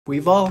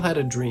We've all had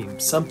a dream,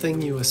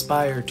 something you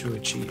aspire to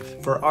achieve.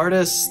 For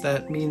artists,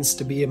 that means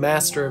to be a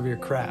master of your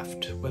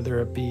craft,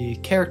 whether it be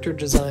character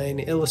design,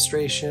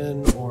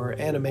 illustration, or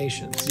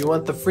animations. You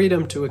want the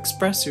freedom to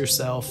express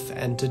yourself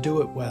and to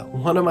do it well.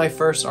 One of my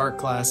first art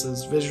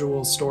classes,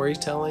 visual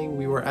storytelling,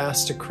 we were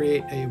asked to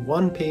create a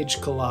one-page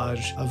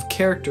collage of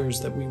characters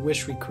that we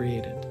wish we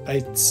created.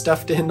 I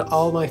stuffed in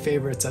all my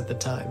favorites at the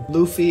time.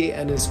 Luffy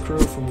and his crew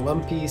from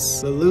One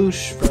Piece,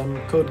 Lelouch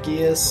from Code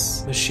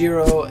Geass,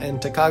 Mashiro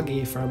and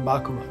Takagi from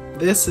Bakuman.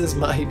 This is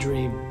my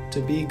dream,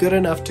 to be good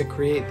enough to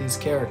create these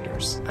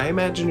characters. I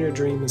imagine your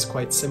dream is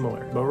quite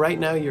similar, but right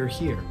now you're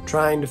here,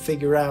 trying to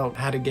figure out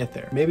how to get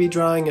there. Maybe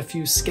drawing a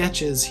few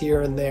sketches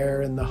here and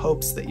there in the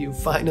hopes that you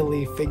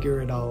finally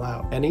figure it all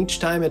out. And each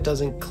time it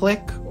doesn't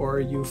click, or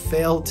you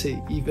fail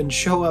to even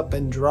show up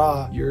and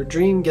draw, your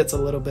dream gets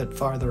a little bit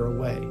farther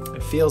away.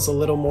 It feels a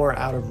little more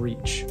out of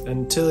reach,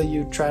 until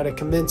you try to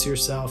convince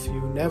yourself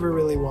you never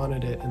really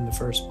wanted it in the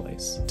first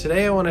place.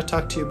 Today I want to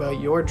talk to you about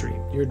your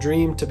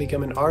dream to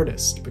become an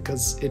artist,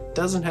 because it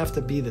doesn't have to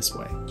be this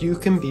way. You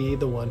can be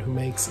the one who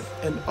makes it.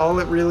 And all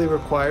it really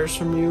requires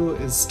from you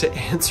is to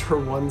answer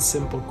one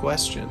simple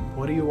question.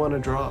 What do you want to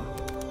draw?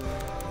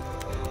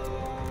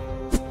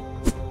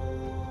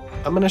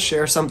 I'm gonna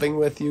share something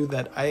with you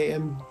that I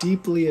am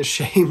deeply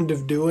ashamed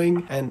of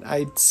doing, and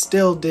I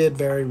still did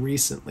very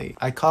recently.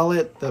 I call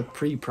it the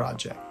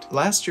pre-project.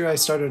 Last year I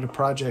started a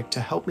project to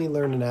help me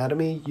learn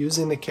anatomy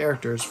using the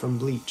characters from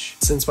Bleach.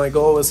 Since my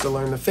goal was to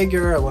learn the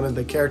figure, I wanted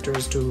the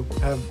characters to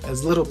have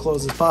as little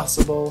clothes as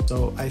possible,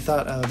 so I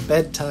thought a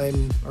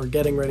bedtime or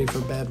getting ready for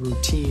bed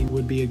routine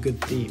would be a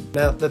good theme.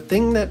 Now, the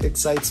thing that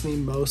excites me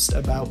most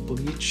about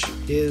Bleach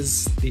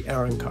is the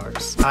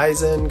Arankars.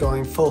 Aizen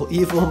going full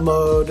evil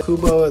mode,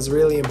 Kubo is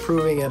really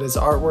improving at his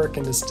artwork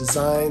and his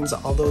designs,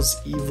 all those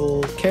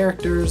evil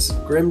characters.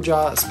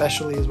 Grimjaw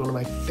especially is one of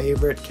my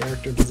favorite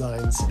character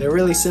designs. They're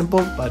really simple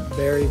but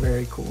very,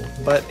 very cool.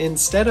 But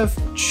instead of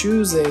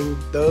choosing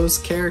those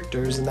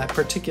characters in that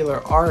particular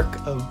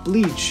arc of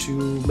Bleach to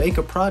make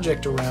a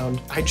project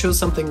around, I chose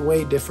something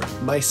way different.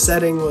 My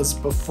setting was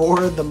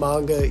before the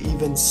manga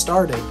even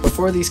started,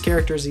 before these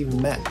characters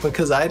even met,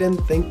 because I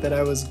didn't think that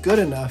I was good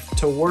enough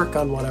to work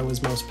on what I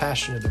was most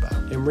passionate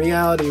about. In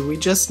reality, we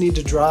just need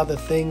to draw the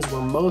things we're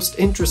most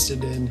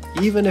interested in,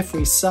 even if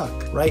we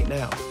suck right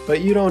now.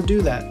 But you don't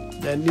do that,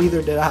 and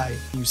neither did I.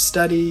 You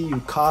study, you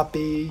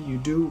copy, you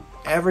do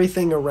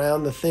everything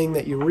around the thing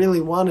that you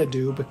really want to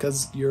do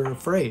because you're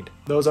afraid.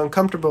 Those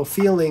uncomfortable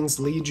feelings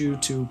lead you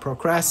to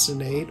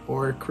procrastinate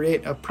or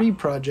create a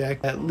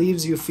pre-project that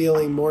leaves you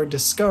feeling more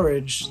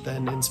discouraged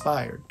than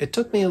inspired. It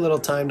took me a little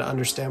time to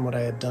understand what I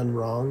had done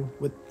wrong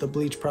with the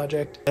Bleach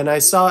project, and I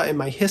saw in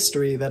my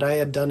history that I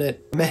had done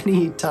it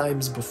many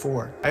times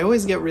before. I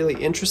always get really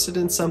interested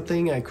in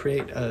something, I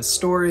create a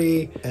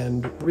story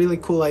and really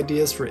cool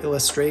ideas for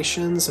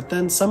illustrations, but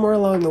then somewhere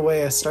along the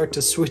way I start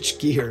to switch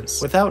gears.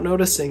 Without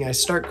noticing, I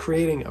start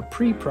creating a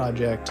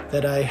pre-project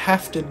that I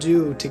have to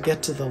do to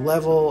get to the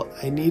level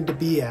I need to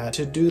be at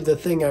to do the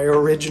thing I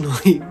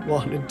originally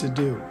wanted to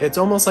do. It's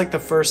almost like the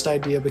first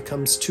idea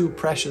becomes too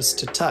precious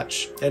to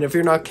touch, and if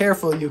you're not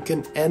careful, you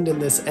can end in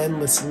this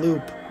endless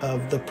loop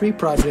of the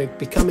pre-project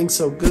becoming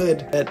so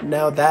good that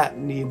now that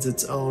needs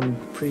its own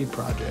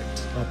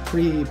pre-project. A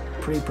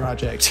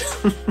pre-project.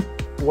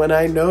 When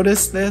I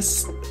noticed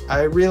this,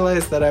 I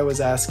realized that I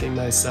was asking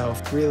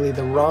myself really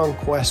the wrong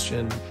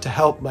question to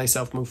help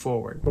myself move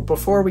forward. But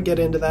before we get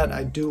into that,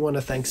 I do want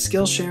to thank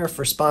Skillshare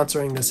for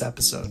sponsoring this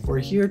episode. We're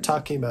here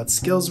talking about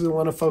skills we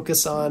want to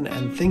focus on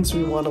and things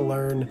we want to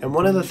learn, and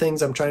one of the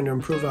things I'm trying to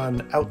improve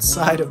on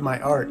outside of my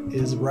art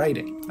is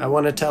writing. I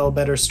want to tell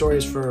better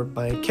stories for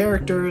my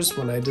characters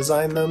when I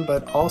design them,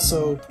 but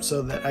also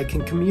so that I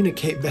can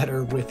communicate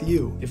better with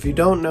you. If you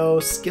don't know,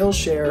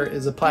 Skillshare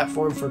is a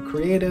platform for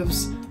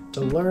creatives to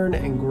learn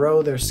and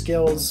grow their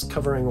skills,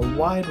 covering a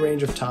wide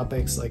range of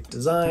topics like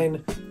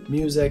design,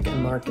 music,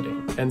 and marketing.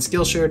 And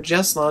Skillshare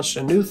just launched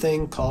a new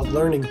thing called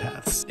Learning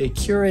Paths, a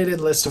curated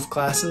list of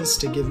classes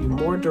to give you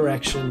more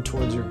direction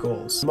towards your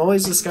goals. I'm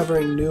always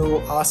discovering new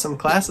awesome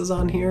classes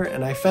on here,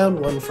 and I found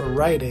one for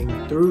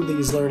writing through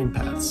these learning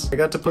paths. I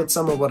got to put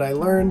some of what I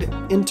learned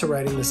into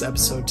writing this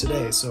episode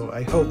today, so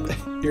I hope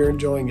you're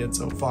enjoying it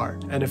so far.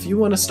 And if you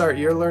want to start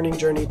your learning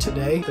journey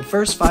today, the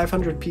first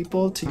 500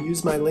 people to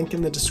use my link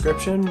in the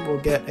description will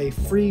get a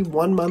free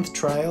 1-month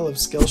trial of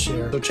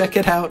Skillshare, so check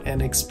it out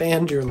and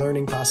expand your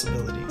learning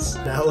possibilities.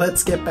 Now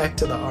let's get back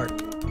to the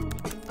art.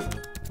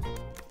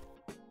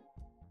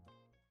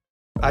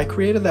 I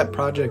created that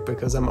project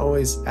because I'm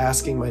always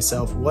asking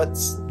myself,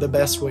 what's the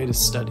best way to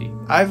study?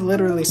 I've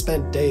literally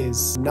spent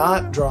days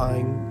not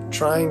drawing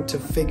trying to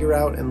figure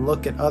out and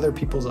look at other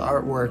people's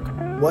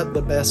artwork what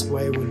the best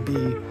way would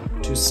be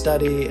to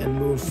study and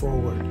move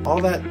forward.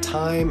 All that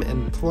time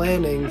and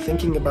planning,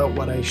 thinking about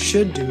what I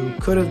should do,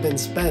 could have been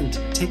spent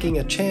taking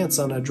a chance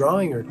on a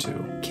drawing or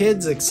two.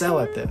 Kids excel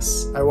at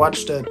this. I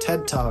watched a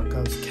TED Talk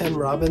of Ken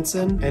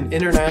Robinson, an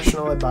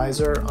international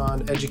advisor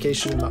on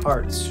education in the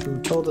arts, who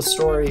told a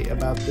story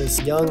about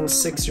this young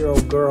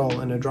 6-year-old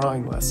girl in a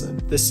drawing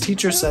lesson. This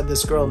teacher said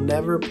this girl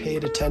never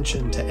paid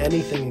attention to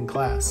anything in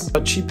class,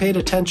 but she paid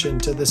attention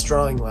to this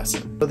drawing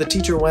lesson. So the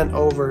teacher went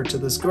over to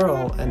this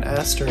girl and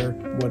asked her,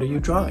 "What are you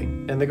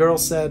drawing?" And the girl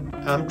said,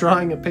 "I'm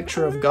drawing a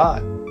picture of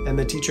God." And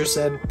the teacher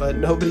said, "But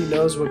nobody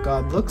knows what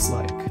God looks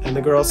like." And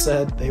the girl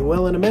said, "They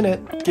will in a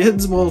minute."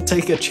 Kids will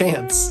take a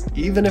chance,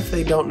 even if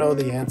they don't know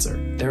the answer.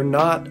 They're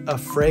not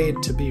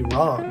afraid to be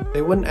wrong.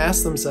 They wouldn't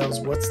ask themselves,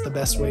 what's the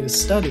best way to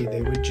study?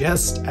 They would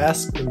just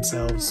ask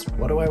themselves,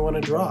 what do I want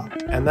to draw?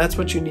 And that's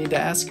what you need to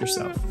ask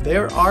yourself.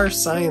 There are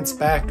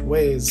science-backed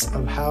ways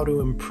of how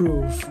to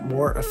improve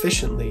more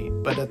efficiently,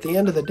 but at the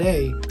end of the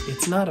day,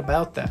 it's not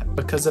about that.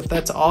 Because if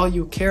that's all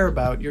you care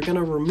about, you're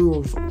going to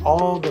remove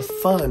all the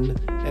fun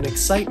and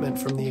excitement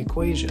from the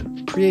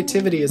equation.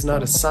 Creativity is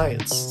not a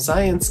science.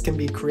 Science can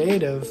be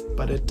creative,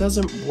 but it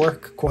doesn't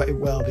work quite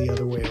well the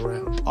other way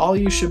around. All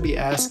you should be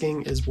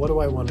asking is, what do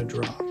I want to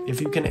draw?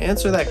 If you can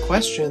answer that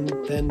question,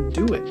 then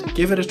do it.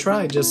 Give it a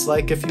try, just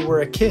like if you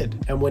were a kid.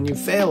 And when you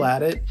fail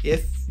at it,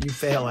 if you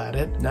fail at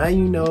it, now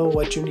you know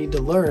what you need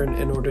to learn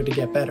in order to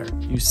get better.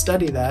 You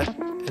study that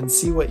and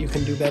see what you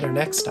can do better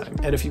next time.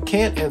 And if you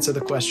can't answer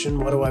the question,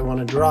 what do I want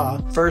to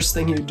draw? First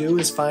thing you do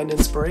is find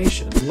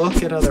inspiration.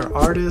 Look at other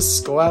artists,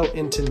 go out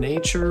into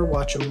nature,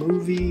 watch a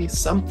movie,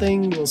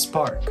 something will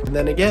spark. And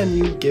then again,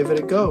 you give it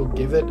a go,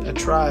 give it a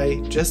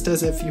try, just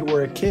as if you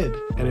were a kid.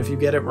 And if you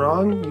get it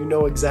wrong, you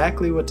know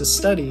exactly what to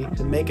study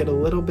to make it a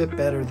little bit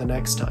better the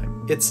next time.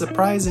 It's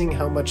surprising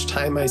how much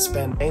time I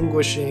spent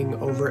anguishing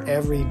over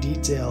every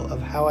detail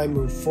of how I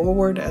move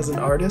forward as an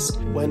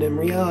artist, when in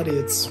reality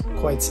it's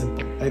quite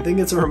simple. I think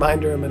it's a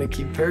reminder I'm going to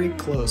keep very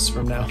close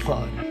from now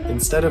on.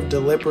 Instead of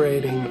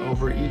deliberating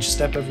over each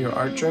step of your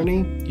art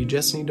journey, you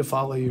just need to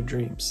follow your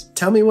dreams.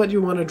 Tell me what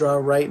you want to draw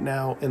right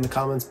now in the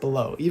comments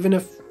below, even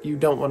if you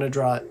don't want to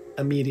draw it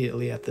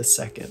immediately at this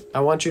second.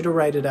 I want you to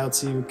write it out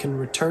so you can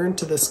return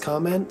to this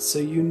comment so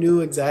you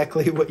knew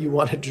exactly what you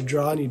wanted to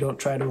draw and you don't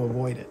try to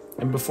avoid it.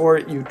 And before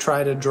you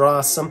try to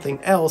draw something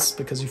else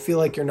because you feel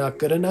like you're not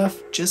good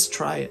enough, just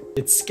try it.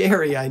 It's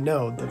scary, I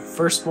know. The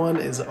first one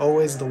is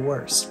always the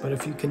worst, but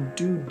if you can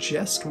do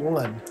just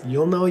one,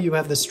 you'll know you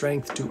have the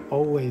strength to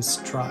always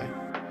try.